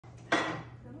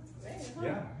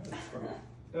Yeah,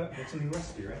 that's a new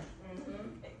recipe, right?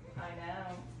 I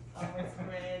know. Almost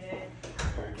ready.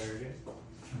 Very, very good.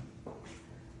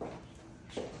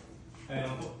 Hey,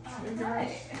 Uncle. Hey,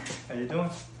 guys. How you doing?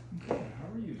 Good. How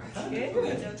are you?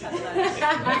 Good.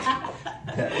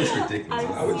 That was ridiculous.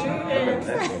 I was trying to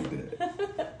that one good.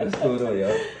 What's going on,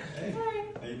 y'all? Hey.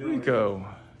 How you doing? Rico.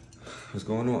 What's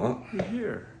going on, You're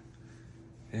here.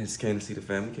 Yeah, just came to see the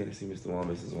family, came to see Mr. Wong,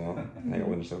 Mrs. Wong. Hang out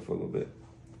with the show for a little bit.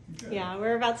 Yeah,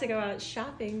 we're about to go out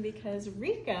shopping because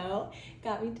Rico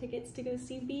got me tickets to go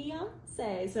see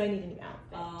Beyonce, so I need a new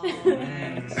outfit. Oh,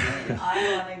 man.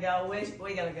 I want to go.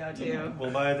 We gotta go too.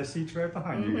 We'll buy the seats right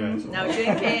behind you guys. No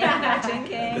drinking. No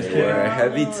drinking. They were a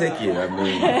heavy ticket. I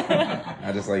mean,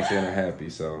 I just like saying I'm happy,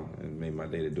 so it made my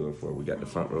day to do it for. We got the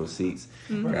front row seats.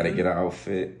 Got to get our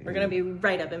outfit. We're gonna be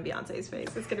right up in Beyonce's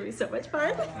face. It's gonna be so much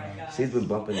fun. Oh my God. She's been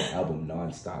bumping the album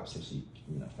nonstop since she,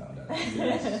 found out.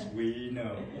 Yes, we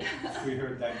know. We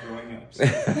heard that growing up. So you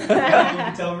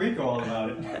can tell Rico all about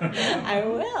it. I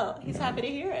will. He's happy to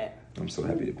hear it. I'm so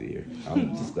happy to be here.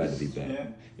 I'm just glad to be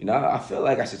back. Yeah. I feel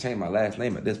like I should change my last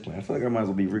name at this point. I feel like I might as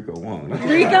well be Rico Wong.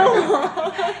 Rico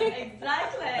Wong. Exactly.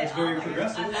 That's very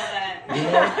progressive. I love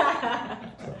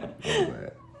that. So, I'm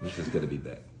glad. It's just good to be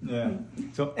back. Yeah.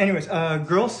 So, anyways,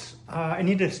 girls, I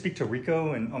need to speak to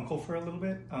Rico and Uncle for a little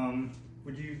bit.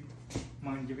 Would you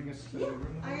mind giving us the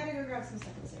room? I gotta go grab some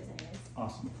stuff upstairs anyways.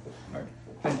 Awesome. All right.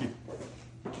 Thank you.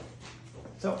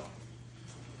 So,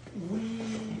 we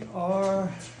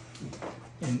are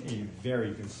in a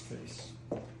very good space.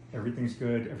 Everything's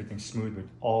good. Everything's smooth with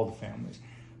all the families.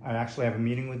 I actually have a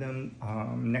meeting with them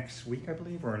next week, I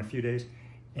believe, or in a few days,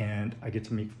 and I get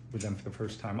to meet with them for the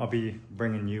first time. I'll be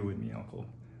bringing you with me, Uncle,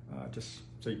 just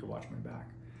so you can watch my back.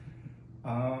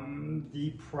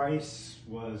 The price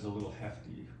was a little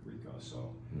hefty, Rico,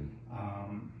 so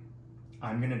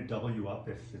I'm going to double you up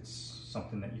if it's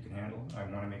something that you can handle. I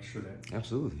want to make sure that...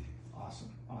 Absolutely.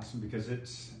 Awesome, because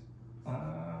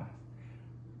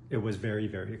it was very,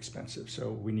 very expensive,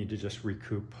 so we need to just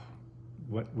recoup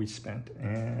what we spent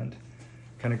and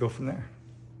kind of go from there.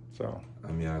 So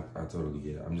I mean, I totally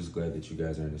get it. I'm just glad that you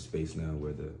guys are in a space now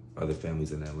where the other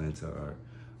families in Atlanta are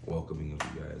welcoming of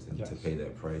you guys, and to pay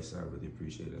that price, I really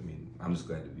appreciate it. I mean, I'm just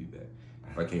glad to be back.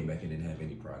 If I came back and didn't have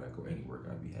any product or any work,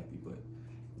 I'd be happy, but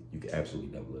you can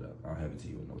absolutely double it up. I'll have it to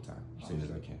you in no time, as soon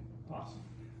as I can. Awesome.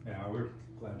 Yeah, we're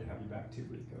glad to have you back too,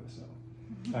 Rico. So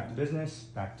back to business,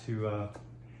 back to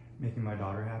making my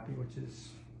daughter happy, which is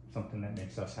something that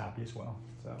makes us happy as well.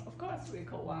 So Of course,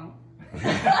 Rico Wong.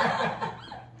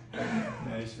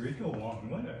 nice, Rico Wong.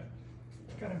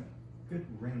 Got a good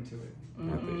ring to it.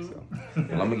 I think so.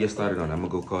 Well, I'm gonna get started on it. I'm gonna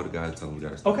go call the guy and tell him we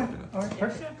gotta start. Okay. All right.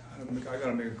 Perfect. I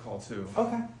gotta make a call too.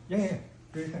 Okay. Yeah.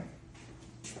 Do your thing.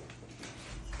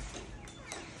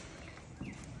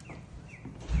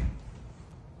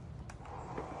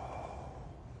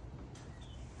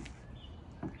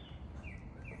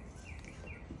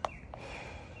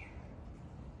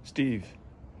 Steve.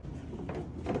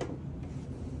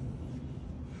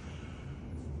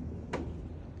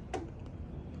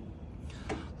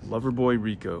 Loverboy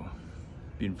Rico,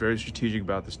 being very strategic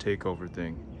about this takeover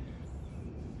thing.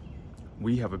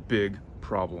 We have a big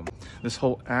problem. This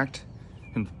whole act,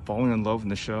 him falling in love in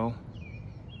the shell,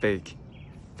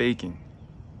 faking.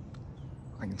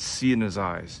 I can see it in his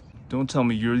eyes. Don't tell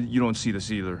me you don't see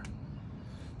this either.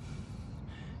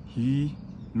 He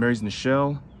marries in the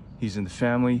shell, he's in the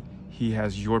family, he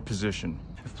has your position.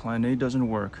 If plan A doesn't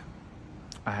work,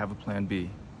 I have a plan B.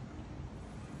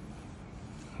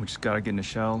 We just gotta get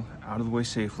Nichelle out of the way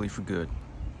safely for good.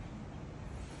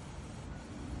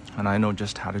 And I know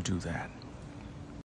just how to do that.